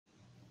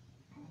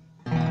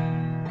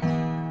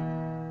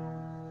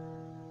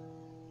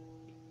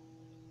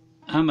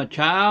I'm a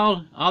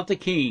child of the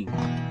King.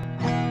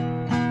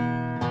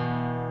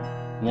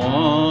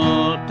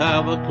 Once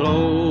I was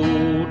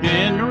clothed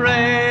in the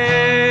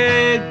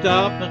rags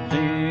of my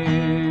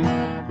sin,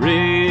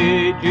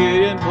 rich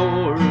and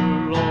poor,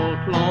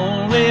 lost,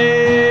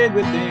 lonely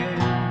within.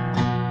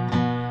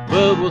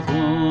 But with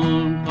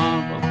one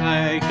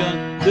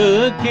compassion,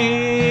 the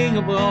King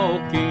of all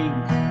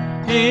kings,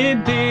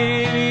 in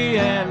pity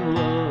and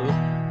love,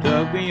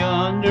 took me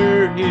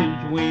under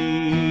his wing.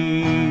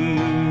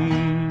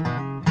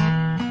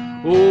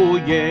 Oh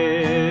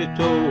yes,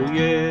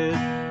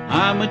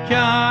 I'm a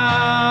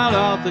child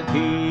of the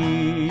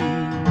King.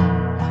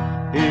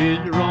 His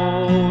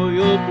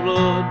royal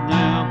blood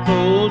now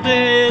flows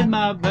in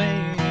my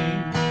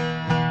veins,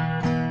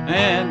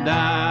 and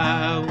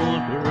I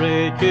once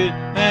wretched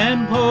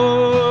and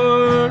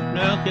poor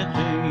now can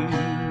sing.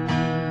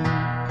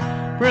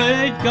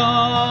 Praise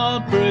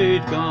God,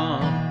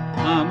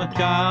 I'm a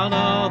child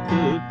of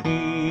the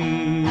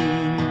King.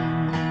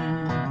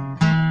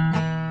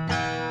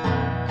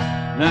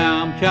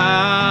 Now I'm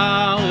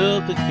child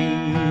of the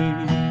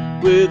King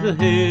with a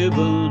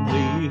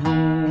heavenly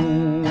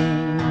home.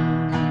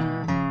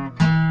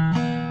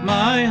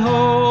 My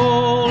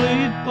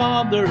Holy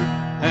Father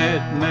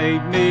has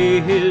made me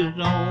his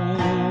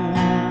own.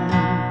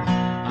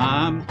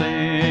 I'm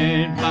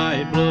stained by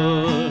his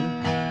blood,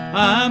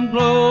 I'm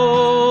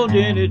clothed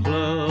in his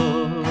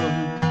love,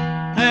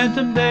 and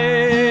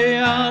someday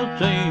I'll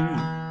sing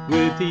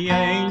with the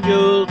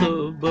angels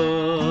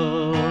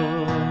above.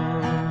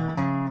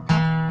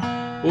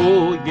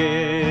 Oh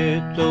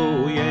yes,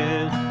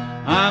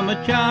 I'm a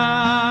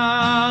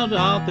child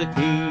of the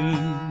King.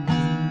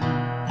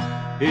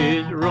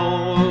 His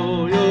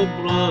royal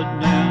blood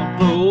now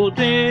flows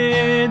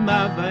in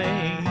my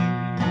veins,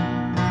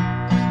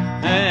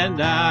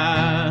 and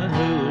I,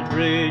 who is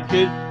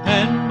wretched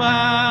and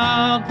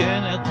vile,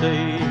 cannot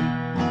say,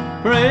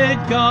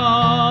 praise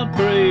God,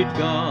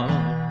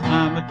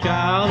 I'm a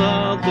child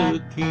of the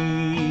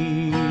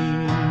King.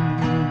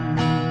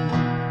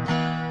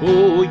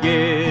 Oh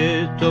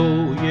yes,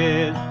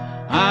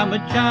 I'm a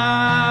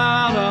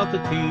child of the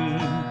King.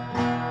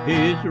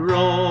 His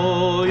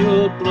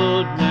royal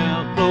blood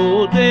now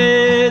flows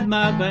in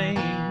my veins,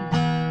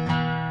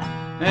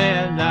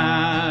 and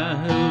I,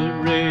 who is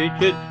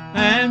wretched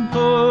and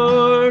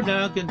poor,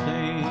 now can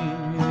sing.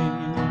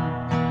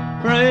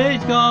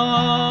 Praise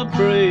God,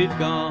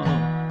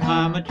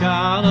 I'm a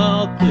child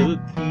of the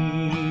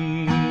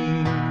King.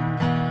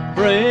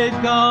 Praise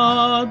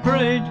God,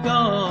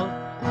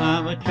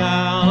 I'm a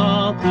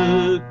child of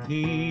the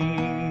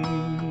King.